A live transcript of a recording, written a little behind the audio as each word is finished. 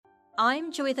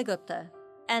I'm Joeita Gupta,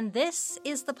 and this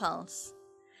is The Pulse.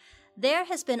 There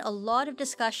has been a lot of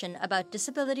discussion about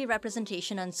disability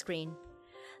representation on screen.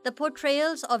 The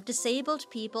portrayals of disabled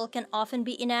people can often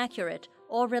be inaccurate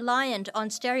or reliant on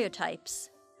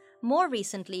stereotypes. More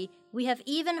recently, we have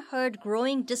even heard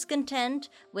growing discontent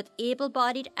with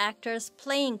able-bodied actors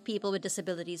playing people with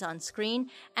disabilities on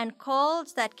screen, and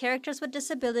calls that characters with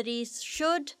disabilities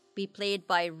should be played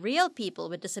by real people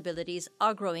with disabilities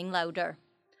are growing louder.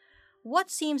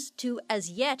 What seems to, as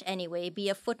yet anyway, be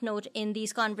a footnote in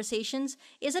these conversations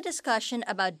is a discussion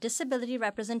about disability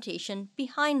representation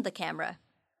behind the camera.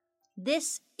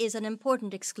 This is an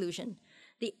important exclusion.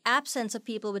 The absence of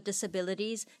people with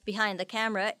disabilities behind the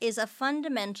camera is a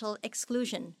fundamental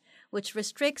exclusion, which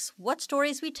restricts what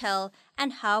stories we tell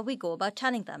and how we go about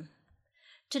telling them.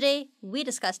 Today, we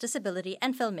discuss disability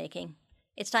and filmmaking.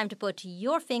 It's time to put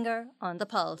your finger on the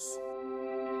pulse.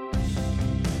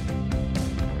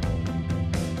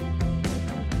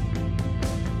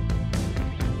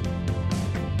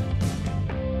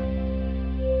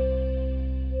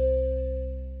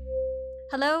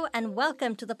 Hello and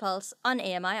welcome to The Pulse on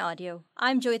AMI Audio.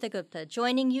 I'm Joeita Gupta,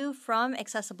 joining you from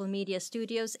Accessible Media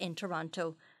Studios in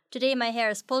Toronto. Today my hair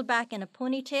is pulled back in a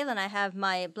ponytail and I have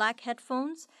my black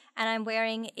headphones and I'm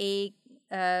wearing a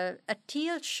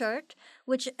teal shirt,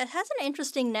 which has an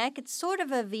interesting neck. It's sort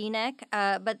of a V-neck,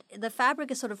 but the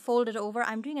fabric is sort of folded over.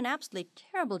 I'm doing an absolutely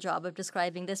terrible job of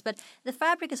describing this, but the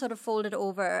fabric is sort of folded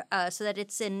over so that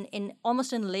it's in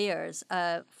almost in layers,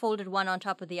 folded one on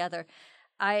top of the other.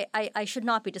 I should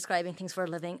not be describing things for a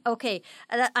living. Okay,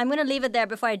 I'm going to leave it there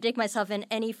before I dig myself in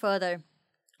any further.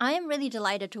 I am really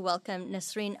delighted to welcome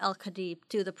Nasreen Al-Khatib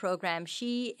to the program.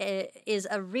 She is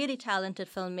a really talented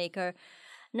filmmaker.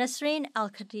 Nasreen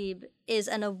Al-Khatib is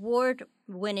an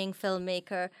award-winning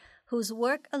filmmaker whose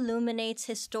work illuminates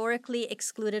historically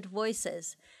excluded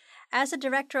voices. As a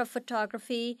director of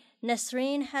photography,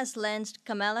 Nasreen has lensed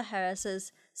Kamala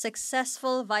Harris's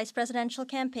successful vice presidential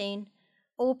campaign,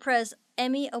 Oprah's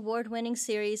Emmy award-winning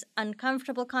series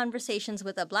Uncomfortable Conversations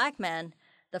with a Black Man,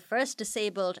 the first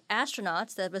disabled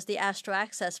astronauts, that was the Astro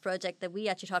Access project that we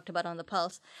actually talked about on The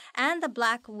Pulse, and the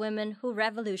Black women who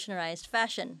revolutionized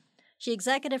fashion. She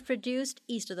executive produced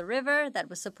East of the River, that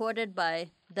was supported by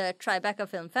the Tribeca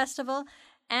Film Festival,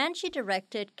 and she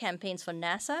directed campaigns for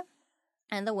NASA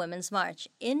and the Women's March,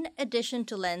 in addition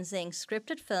to lensing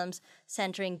scripted films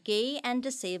centering gay and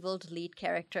disabled lead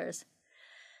characters.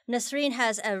 Nasreen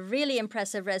has a really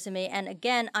impressive resume, and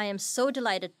again, I am so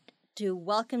delighted to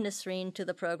welcome Nasreen to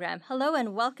the program. Hello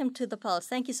and welcome to The Pulse.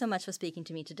 Thank you so much for speaking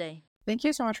to me today. Thank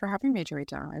you so much for having me,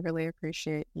 Joeita. I really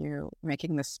appreciate you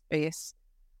making this space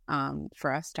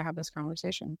for us to have this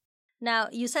conversation. Now,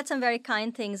 you said some very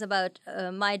kind things about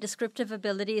my descriptive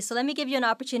abilities, so let me give you an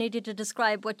opportunity to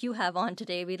describe what you have on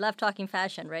today. We love talking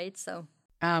fashion, right?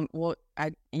 Of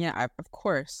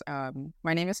course.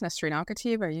 My name is Nasreen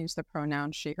Al-Khatib. I use the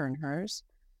pronouns she, her, and hers.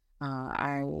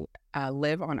 I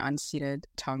live on unceded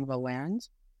Tongva land.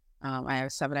 I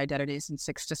have 7 identities and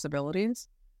 6 disabilities.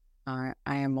 I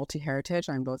am multi-heritage.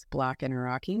 I'm both Black and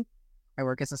Iraqi. I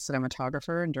work as a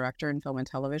cinematographer and director in film and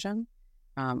television.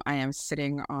 I am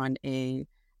sitting on a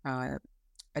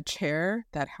chair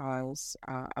that has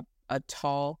a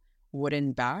tall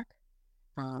wooden back.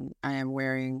 I am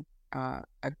wearing a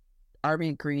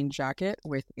army green jacket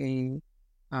with a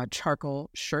charcoal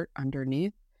shirt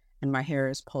underneath, and my hair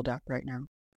is pulled up right now.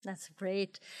 That's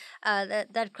great.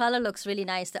 That color looks really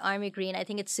nice, the army green. I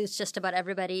think it suits just about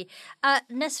everybody.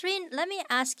 Nasreen, let me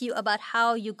ask you about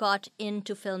how you got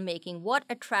into filmmaking. What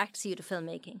attracts you to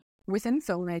filmmaking? Within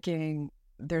filmmaking,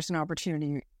 there's an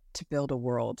opportunity to build a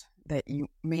world that you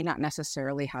may not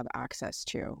necessarily have access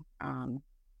to.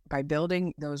 By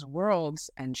building those worlds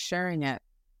and sharing it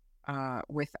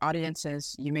with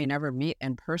audiences you may never meet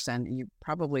in person, you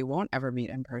probably won't ever meet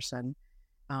in person,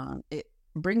 it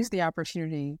brings the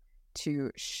opportunity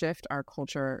to shift our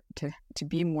culture to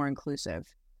be more inclusive,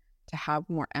 to have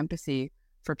more empathy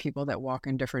for people that walk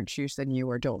in different shoes than you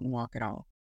or don't walk at all.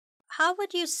 How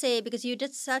would you say, because you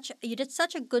did such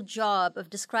a good job of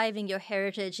describing your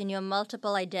heritage and your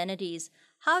multiple identities,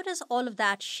 how does all of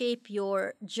that shape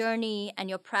your journey and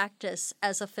your practice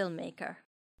as a filmmaker?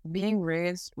 Being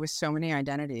raised with so many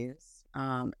identities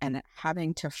and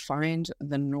having to find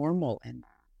the normal in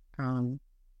that,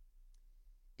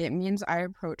 it means I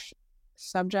approach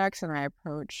subjects and I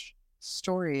approach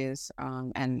stories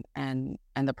and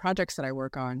the projects that I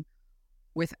work on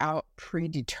without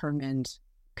predetermined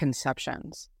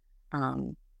conceptions.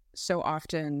 So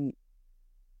often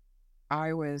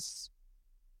I was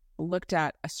looked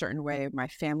at a certain way, my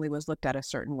family was looked at a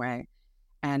certain way,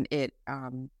 and it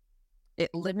it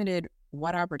limited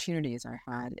what opportunities I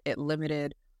had. It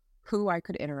limited who I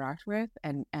could interact with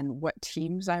and what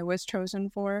teams I was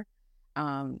chosen for.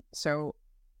 So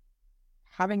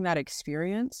having that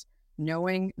experience,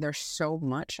 knowing there's so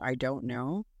much I don't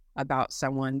know about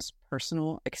someone's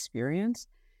personal experience,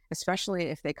 especially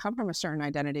if they come from a certain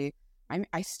identity,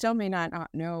 I still may not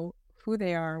know who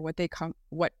they are, what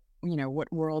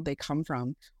world they come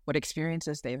from, what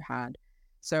experiences they've had.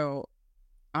 So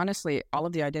honestly, all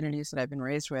of the identities that I've been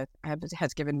raised with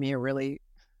has given me a really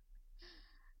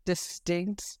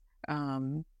distinct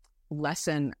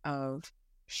lesson of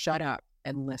shut up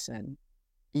and listen.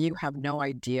 You have no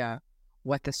idea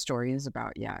what the story is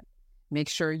about yet. Make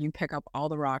sure you pick up all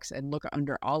the rocks and look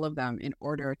under all of them in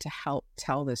order to help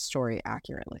tell this story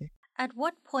accurately. At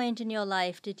what point in your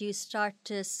life did you start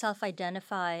to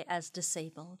self-identify as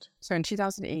disabled? So in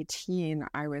 2018,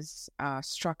 I was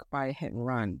struck by a hit and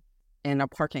run in a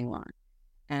parking lot.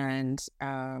 And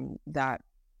that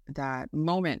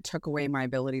moment took away my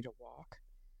ability to walk.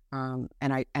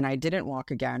 And I didn't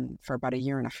walk again for about a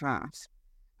year and a half.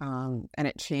 And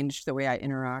it changed the way I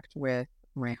interact with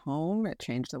my home. It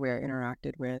changed the way I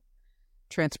interacted with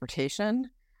transportation,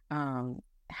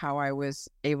 how I was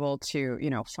able to,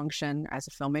 function as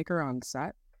a filmmaker on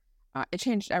set. It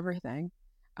changed everything.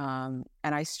 And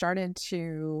I started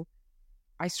to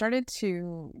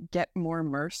get more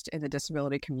immersed in the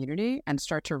disability community and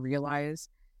start to realize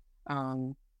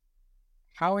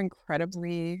how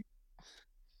incredibly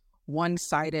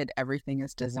one-sided everything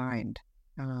is designed.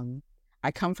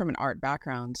 I come from an art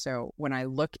background, so when I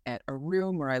look at a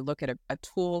room or I look at a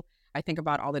tool, I think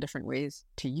about all the different ways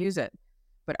to use it.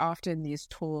 But often these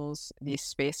tools, these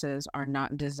spaces are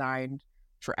not designed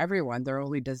for everyone. They're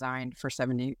only designed for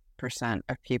 70%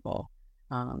 of people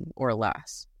or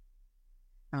less.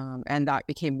 And that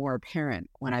became more apparent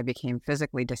when I became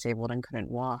physically disabled and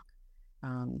couldn't walk.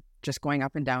 Just going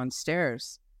up and down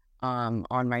stairs on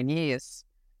my knees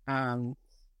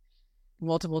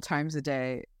multiple times a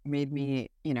day made me,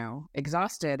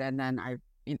 exhausted. And then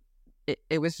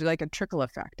it was like a trickle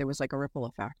effect. It was like a ripple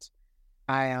effect.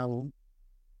 I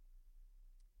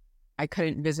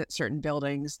couldn't visit certain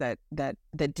buildings that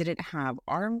didn't have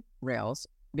arm rails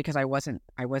because I wasn't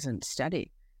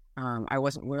steady. I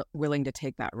wasn't willing to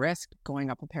take that risk going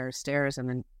up a pair of stairs and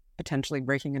then potentially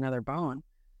breaking another bone.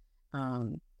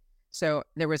 So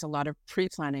there was a lot of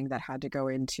pre-planning that had to go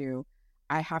into,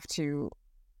 I have to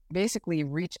basically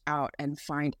reach out and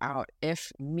find out if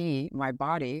my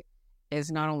body is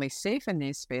not only safe in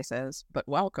these spaces, but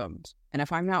welcomed. And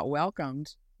if I'm not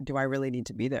welcomed, do I really need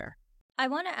to be there? I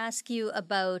want to ask you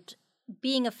about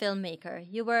being a filmmaker.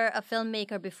 You were a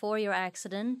filmmaker before your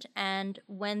accident, and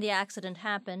when the accident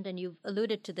happened, and you've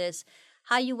alluded to this,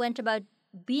 how you went about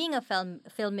being a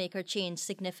filmmaker changed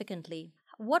significantly.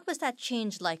 What was that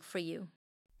change like for you?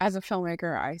 As a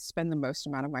filmmaker, I spend the most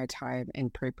amount of my time in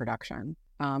pre-production.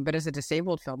 But as a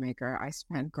disabled filmmaker, I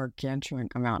spent gargantuan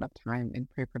amount of time in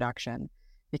pre-production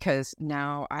because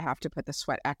now I have to put the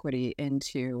sweat equity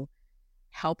into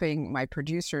helping my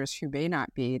producers who may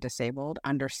not be disabled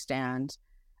understand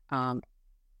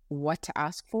what to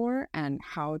ask for and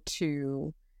how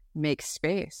to make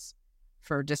space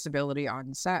for disability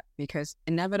on set, because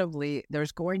inevitably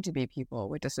there's going to be people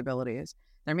with disabilities.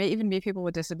 There may even be people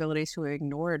with disabilities who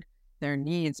ignored their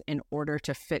needs in order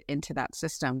to fit into that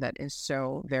system that is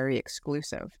so very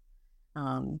exclusive.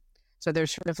 So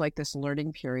there's sort of like this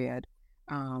learning period,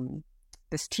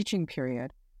 this teaching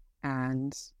period,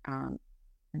 and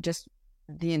just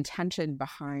the intention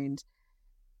behind,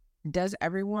 does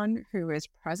everyone who is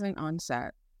present on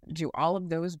set, do all of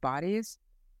those bodies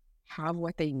have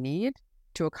what they need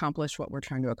to accomplish what we're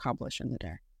trying to accomplish in the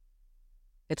day?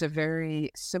 It's a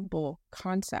very simple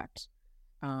concept,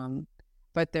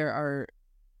 but there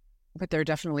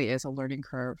definitely is a learning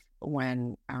curve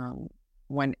when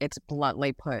it's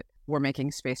bluntly put, we're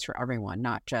making space for everyone,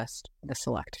 not just the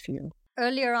select few.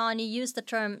 Earlier on, you used the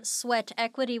term sweat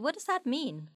equity. What does that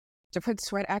mean? To put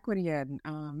sweat equity in,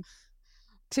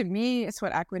 to me,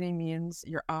 sweat equity means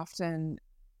you're often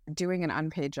doing an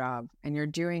unpaid job and you're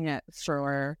doing it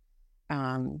for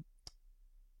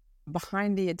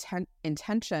behind the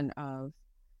intention of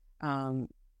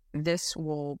this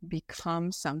will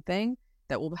become something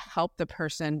that will help the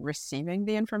person receiving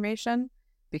the information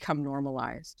become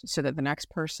normalized, so that the next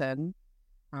person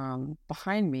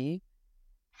behind me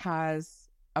has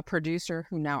a producer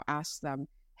who now asks them,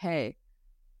 hey,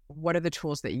 what are the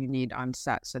tools that you need on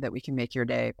set so that we can make your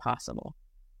day possible?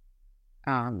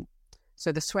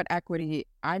 So the sweat equity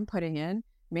I'm putting in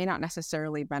may not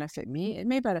necessarily benefit me. It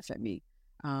may benefit me,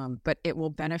 but it will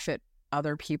benefit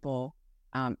other people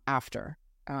after.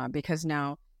 because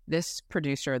now this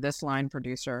producer, this line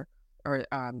producer, or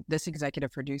this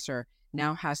executive producer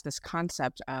now has this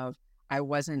concept of, I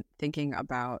wasn't thinking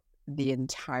about the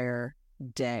entire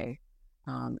day,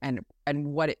 and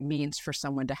what it means for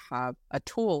someone to have a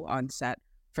tool on set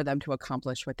for them to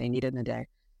accomplish what they need in the day.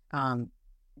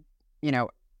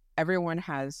 Everyone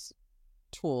has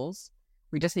tools.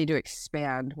 We just need to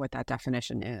expand what that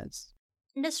definition is.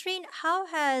 Nasreen, how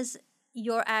has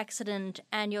your accident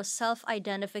and your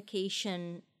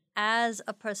self-identification as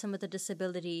a person with a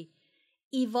disability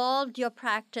evolved your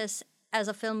practice as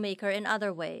a filmmaker in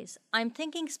other ways? I'm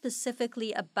thinking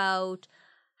specifically about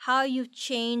how you've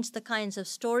changed the kinds of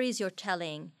stories you're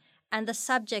telling and the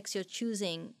subjects you're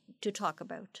choosing to talk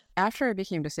about. After I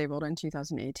became disabled in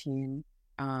 2018,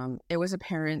 it was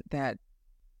apparent that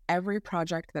every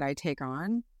project that I take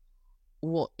on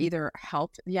will either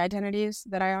help the identities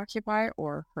that I occupy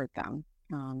or hurt them.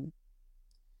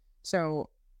 So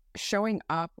showing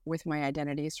up with my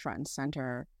identities front and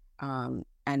center,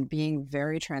 and being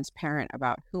very transparent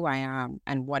about who I am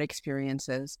and what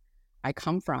experiences I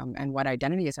come from and what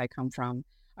identities I come from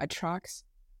attracts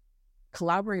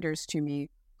collaborators to me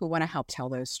who want to help tell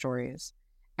those stories.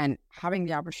 And having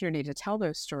the opportunity to tell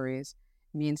those stories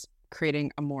means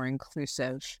creating a more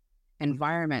inclusive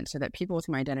environment so that people with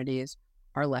my identities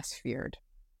are less feared.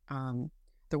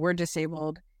 The word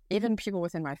disabled, even people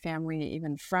within my family,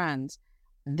 even friends,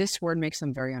 this word makes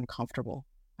them very uncomfortable.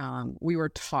 We were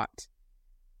taught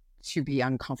to be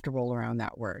uncomfortable around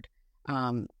that word.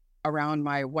 Around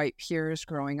my white peers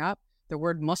growing up, the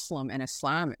word Muslim and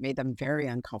Islam, it made them very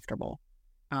uncomfortable.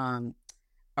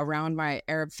 Around my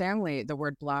Arab family, the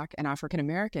word Black and African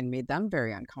American made them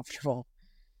very uncomfortable.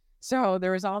 So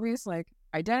there was all these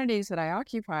identities that I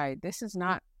occupy. This is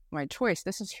not my choice.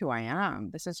 This is who I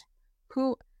am. This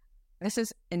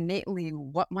is innately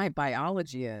what my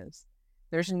biology is.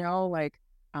 There's no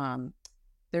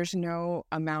there's no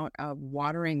amount of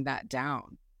watering that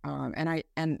down. And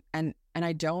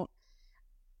I don't,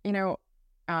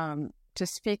 to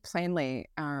speak plainly,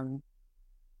 I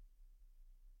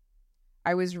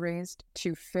was raised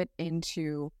to fit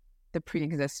into the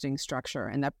pre-existing structure,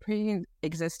 and that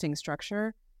pre-existing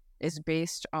structure is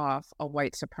based off a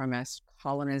white supremacist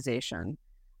colonization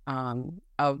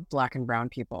of Black and brown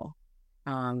people.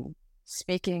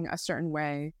 Speaking a certain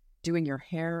way, doing your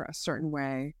hair a certain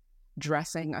way,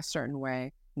 dressing a certain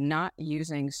way, not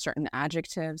using certain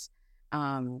adjectives,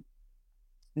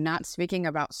 not speaking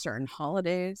about certain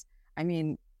holidays. I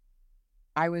mean,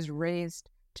 I was raised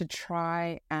to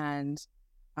try and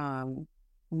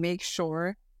make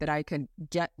sure that I could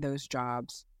get those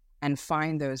jobs and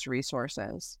find those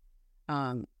resources.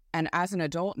 And as an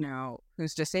adult now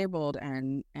who's disabled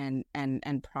and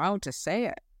proud to say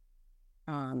it,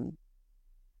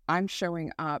 I'm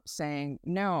showing up saying,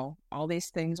 no, all these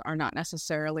things are not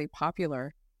necessarily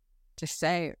popular to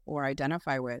say or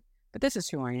identify with, but this is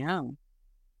who I am.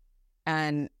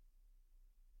 And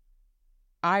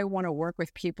I want to work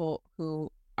with people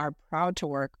who are proud to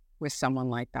work with someone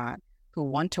like that, who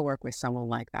want to work with someone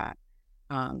like that.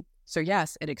 So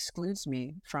yes, it excludes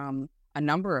me from a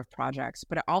number of projects,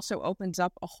 but it also opens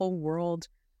up a whole world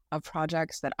of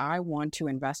projects that I want to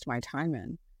invest my time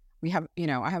in.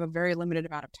 I have a very limited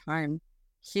amount of time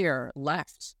here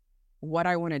left. What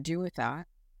I want to do with that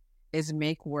is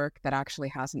make work that actually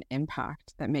has an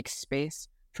impact, that makes space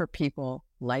for people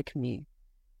like me,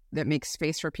 that makes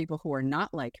space for people who are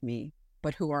not like me,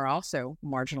 but who are also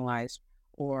marginalized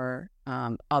or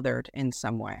othered in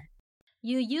some way.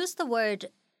 You use the word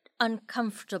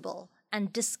uncomfortable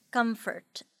and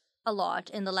discomfort a lot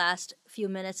in the last few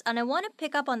minutes, and I want to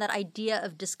pick up on that idea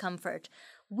of discomfort.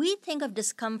 We think of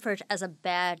discomfort as a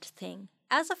bad thing.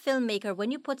 As a filmmaker,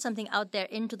 when you put something out there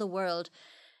into the world,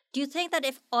 do you think that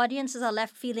if audiences are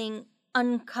left feeling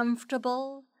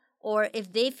uncomfortable, or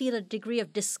if they feel a degree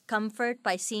of discomfort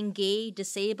by seeing gay,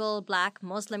 disabled, Black,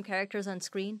 Muslim characters on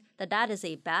screen, that is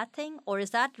a bad thing? Or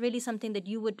is that really something that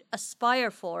you would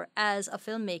aspire for as a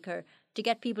filmmaker, to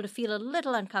get people to feel a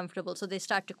little uncomfortable so they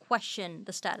start to question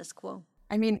the status quo?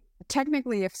 I mean,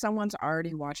 technically, if someone's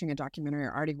already watching a documentary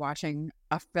or already watching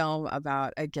a film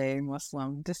about a gay,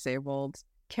 Muslim, disabled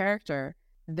character,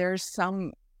 there's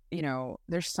some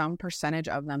percentage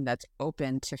of them that's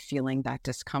open to feeling that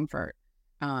discomfort.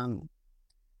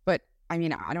 But I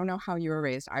mean, I don't know how you were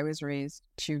raised. I was raised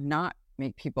to not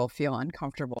make people feel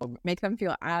uncomfortable, make them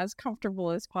feel as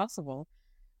comfortable as possible.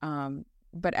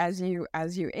 But as you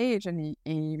age and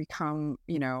you become,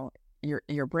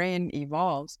 your brain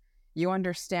evolves, you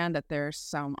understand that there's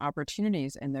some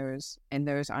opportunities in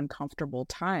those uncomfortable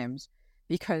times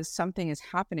because something is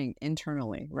happening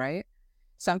internally, right?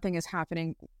 something is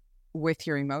happening with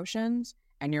your emotions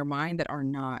and your mind that are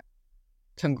not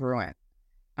congruent.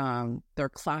 They're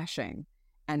clashing.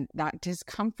 And that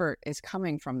discomfort is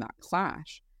coming from that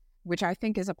clash, which I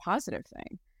think is a positive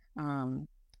thing.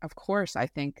 Of course, I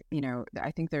think,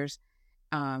 I think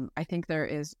there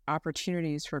is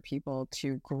opportunities for people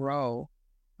to grow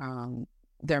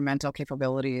their mental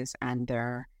capabilities and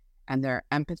their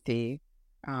empathy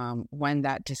when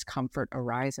that discomfort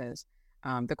arises.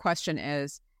 The question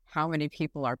is, how many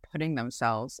people are putting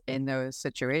themselves in those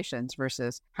situations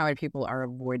versus how many people are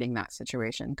avoiding that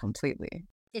situation completely?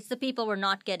 It's the people we're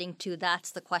not getting to.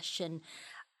 That's the question.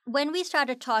 When we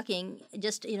started talking,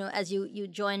 just, as you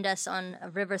joined us on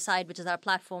Riverside, which is our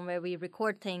platform where we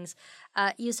record things,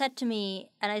 you said to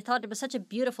me, and I thought it was such a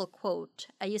beautiful quote,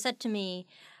 you said to me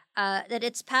that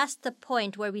it's past the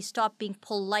point where we stop being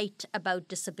polite about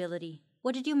disability.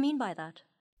 What did you mean by that?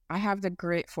 I have the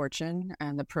great fortune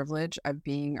and the privilege of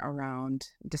being around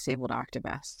disabled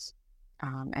activists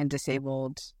and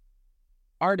disabled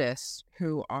artists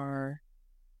who are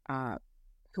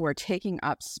taking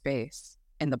up space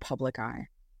in the public eye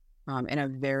in a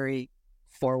very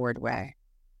forward way.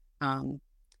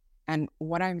 And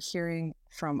what I'm hearing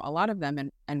from a lot of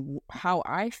them and how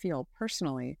I feel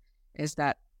personally is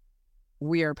that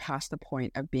we are past the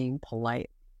point of being polite.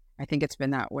 I think it's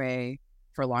been that way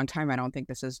for a long time. I don't think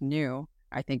this is new.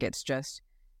 I think it's just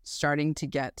starting to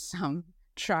get some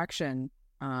traction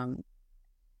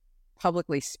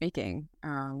publicly speaking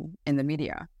in the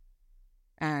media.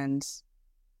 And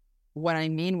what I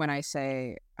mean when I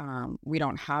say we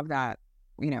don't have that,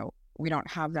 we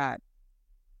don't have that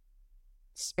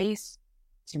space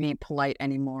to be polite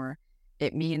anymore,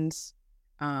 it means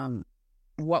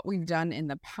what we've done in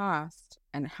the past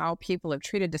and how people have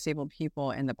treated disabled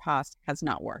people in the past has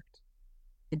not worked.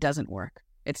 It doesn't work.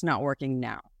 It's not working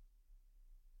now.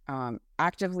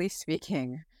 Actively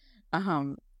speaking,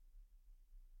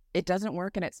 it doesn't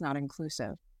work and it's not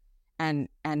inclusive. And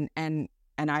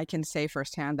I can say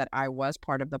firsthand that I was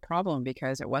part of the problem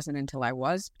because it wasn't until I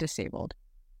was disabled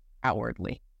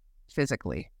outwardly,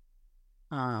 physically,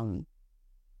 in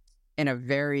a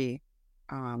very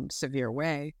severe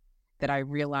way, that I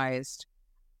realized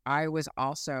I was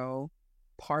also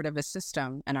part of a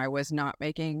system and I was not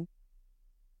making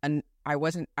I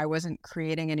wasn't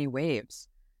creating any waves.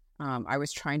 I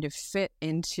was trying to fit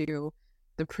into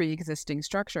the pre-existing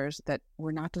structures that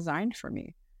were not designed for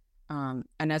me.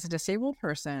 And as a disabled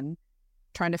person,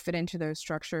 trying to fit into those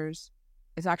structures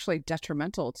is actually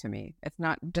detrimental to me. It's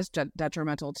not just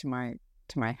detrimental to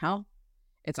my health.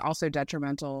 It's also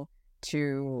detrimental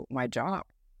to my job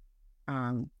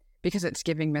because it's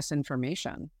giving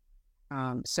misinformation.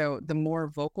 So the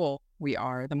more vocal we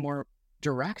are, the more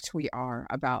direct we are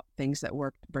about things that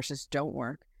work versus don't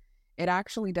work, it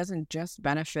actually doesn't just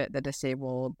benefit the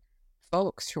disabled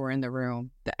folks who are in the room,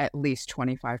 at least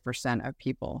 25% of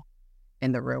people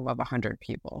in the room of 100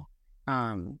 people.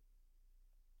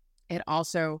 It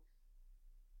also,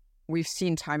 we've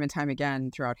seen time and time again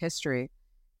throughout history,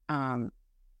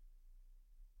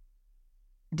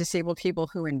 disabled people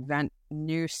who invent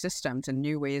new systems and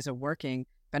new ways of working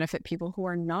benefit people who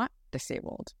are not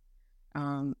disabled.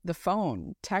 The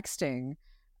phone, texting,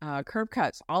 curb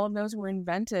cuts, all of those were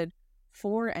invented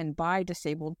for and by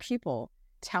disabled people.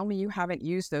 Tell me you haven't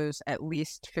used those at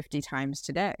least 50 times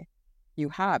today. You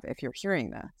have, if you're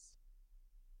hearing this.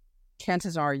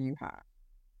 Chances are you have.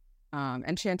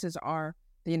 And chances are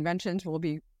the inventions we'll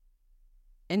be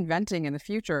inventing in the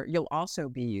future, you'll also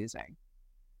be using.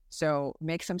 So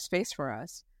make some space for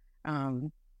us.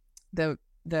 The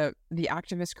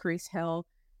activist Carice Hill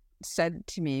said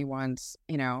to me once,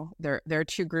 there are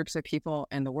two groups of people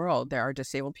in the world. There are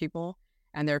disabled people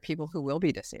and there are people who will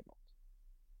be disabled.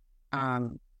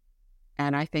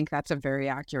 And I think that's a very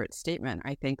accurate statement.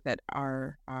 I think that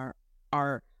our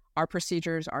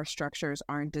procedures, our structures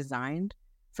aren't designed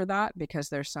for that because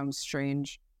there's some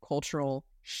strange cultural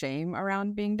shame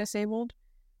around being disabled.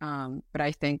 But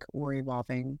I think we're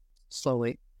evolving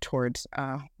slowly towards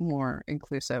a more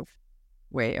inclusive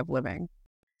way of living.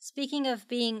 Speaking of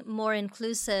being more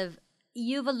inclusive,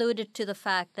 you've alluded to the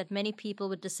fact that many people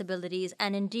with disabilities,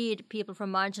 and indeed people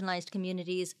from marginalized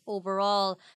communities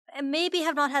overall, maybe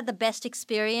have not had the best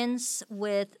experience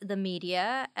with the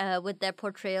media, with their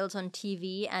portrayals on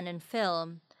TV and in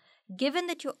film. Given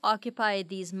that you occupy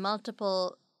these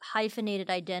multiple hyphenated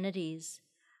identities,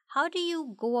 how do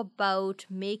you go about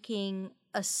making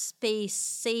a space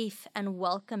safe and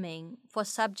welcoming for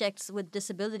subjects with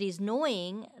disabilities,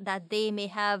 knowing that they may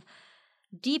have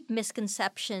deep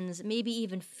misconceptions, maybe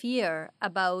even fear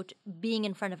about being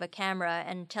in front of a camera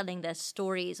and telling their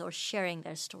stories or sharing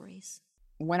their stories?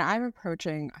 when I'm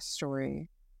approaching a story,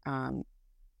 I'm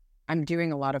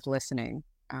doing a lot of listening.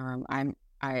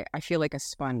 I feel like a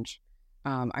sponge.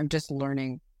 I'm just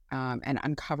learning and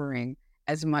uncovering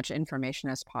as much information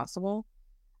as possible,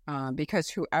 because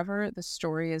whoever the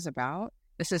story is about,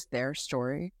 this is their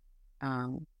story.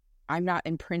 I'm not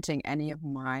imprinting any of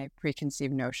my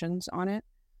preconceived notions on it.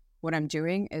 What I'm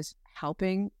doing is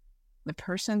helping the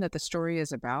person that the story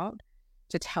is about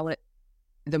to tell it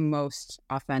the most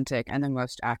authentic and the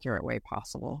most accurate way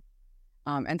possible.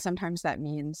 And sometimes that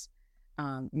means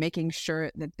making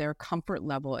sure that their comfort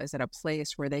level is at a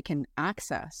place where they can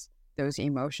access those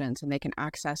emotions and they can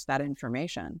access that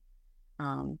information.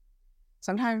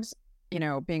 Sometimes,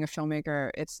 being a filmmaker,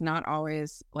 it's not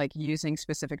always like using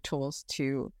specific tools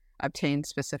to obtain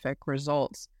specific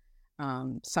results.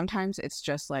 Sometimes it's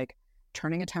just like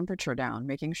turning a temperature down,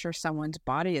 making sure someone's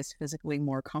body is physically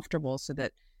more comfortable so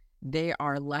that they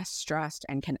are less stressed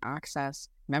and can access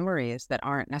memories that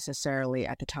aren't necessarily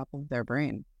at the top of their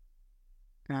brain.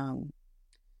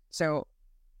 So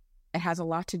it has a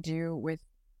lot to do with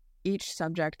each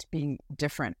subject being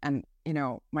different. And,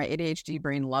 my ADHD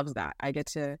brain loves that. I get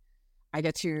to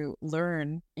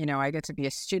learn, I get to be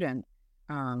a student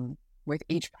with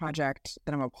each project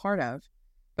that I'm a part of,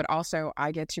 but also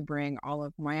I get to bring all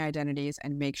of my identities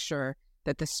and make sure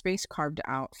that the space carved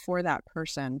out for that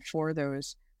person, for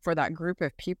that group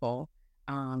of people,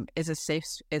 is as safe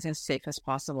as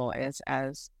possible, is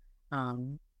as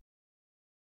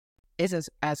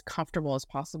comfortable as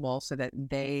possible, so that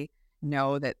they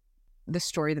know that the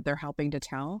story that they're helping to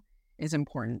tell is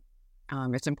important.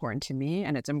 It's important to me,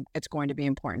 and it's going to be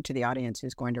important to the audience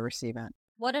who's going to receive it.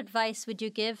 What advice would you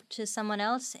give to someone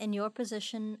else in your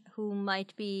position who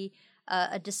might be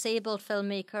a disabled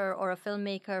filmmaker or a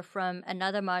filmmaker from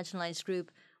another marginalized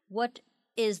group? What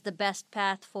is the best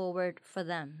path forward for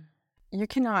them? You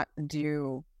cannot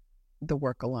do the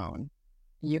work alone.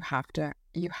 You have to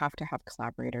have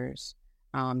collaborators.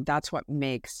 That's what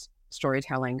makes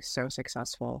storytelling so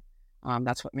successful.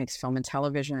 That's what makes film and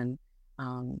television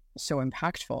so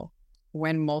impactful.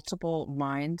 When multiple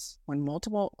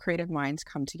creative minds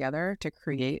come together to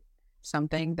create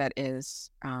something that is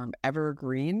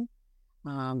evergreen,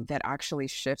 that actually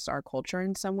shifts our culture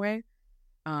in some way,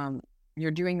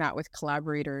 you're doing that with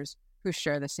collaborators who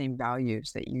share the same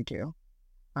values that you do.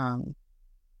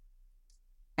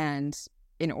 And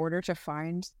in order to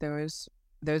find those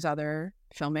other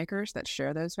filmmakers that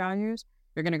share those values,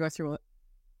 you're going to go through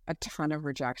a ton of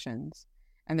rejections.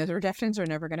 And those rejections are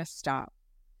never going to stop.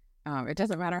 It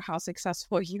doesn't matter how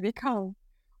successful you become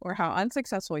or how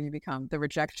unsuccessful you become. The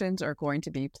rejections are going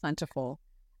to be plentiful.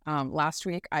 Last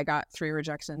week, I got 3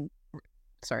 rejections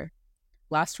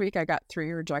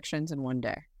in one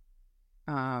day.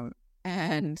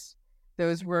 And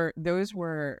those were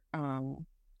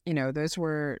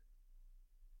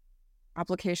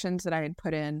applications that I had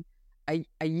put in a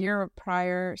year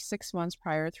prior, 6 months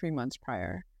prior, 3 months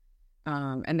prior.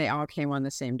 And they all came on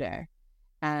the same day.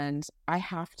 And I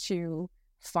have to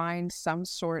find some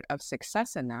sort of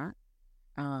success in that.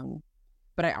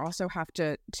 But I also have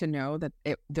to know that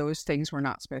those things were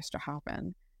not supposed to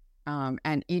happen.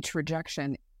 And each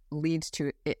rejection leads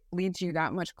you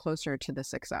that much closer to the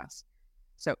success.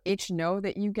 So each no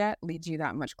that you get leads you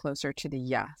that much closer to the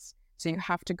yes. So you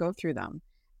have to go through them.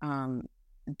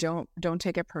 Don't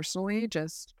take it personally.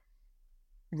 Just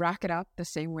rack it up the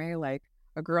same way like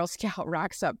a Girl Scout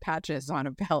racks up patches on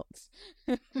a belt.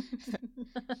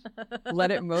 Let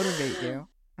it motivate you,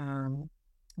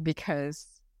 because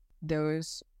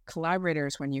those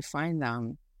collaborators, when you find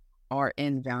them, are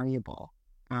invaluable,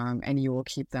 and you will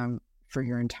keep them for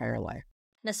your entire life.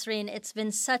 Nasreen, it's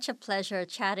been such a pleasure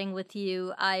chatting with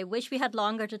you. I wish we had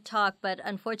longer to talk, but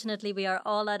unfortunately we are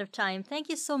all out of time. Thank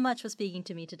you so much for speaking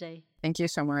to me today. Thank you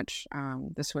so much.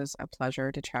 This was a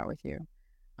pleasure to chat with you,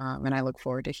 and I look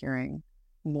forward to hearing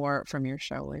more from your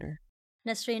show later.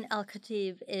 Nasreen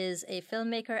Al-Khatib is a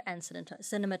filmmaker and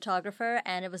cinematographer,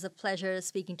 and it was a pleasure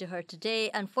speaking to her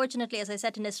today. Unfortunately, as I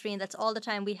said to Nasreen, that's all the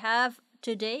time we have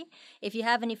today. If you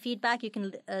have any feedback, you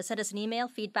can send us an email,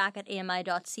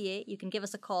 feedback@ami.ca. You can give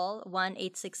us a call,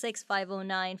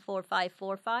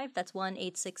 1-866-509-4545. That's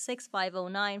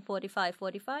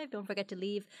 1-866-509-4545. Don't forget to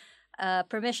leave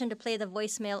permission to play the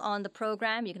voicemail on the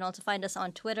program. You can also find us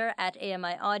on Twitter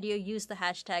 @AMI Audio. Use the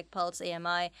hashtag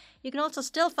PulseAMI. You can also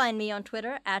still find me on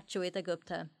Twitter @Joeita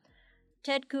Gupta.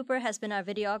 Ted Cooper has been our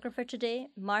videographer today.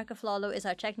 Mark Aflalo is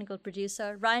our technical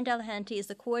producer. Ryan Delahanty is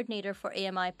the coordinator for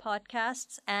AMI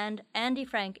Podcasts. And Andy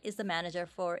Frank is the manager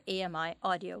for AMI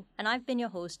Audio. And I've been your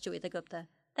host, Joeita Gupta.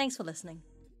 Thanks for listening.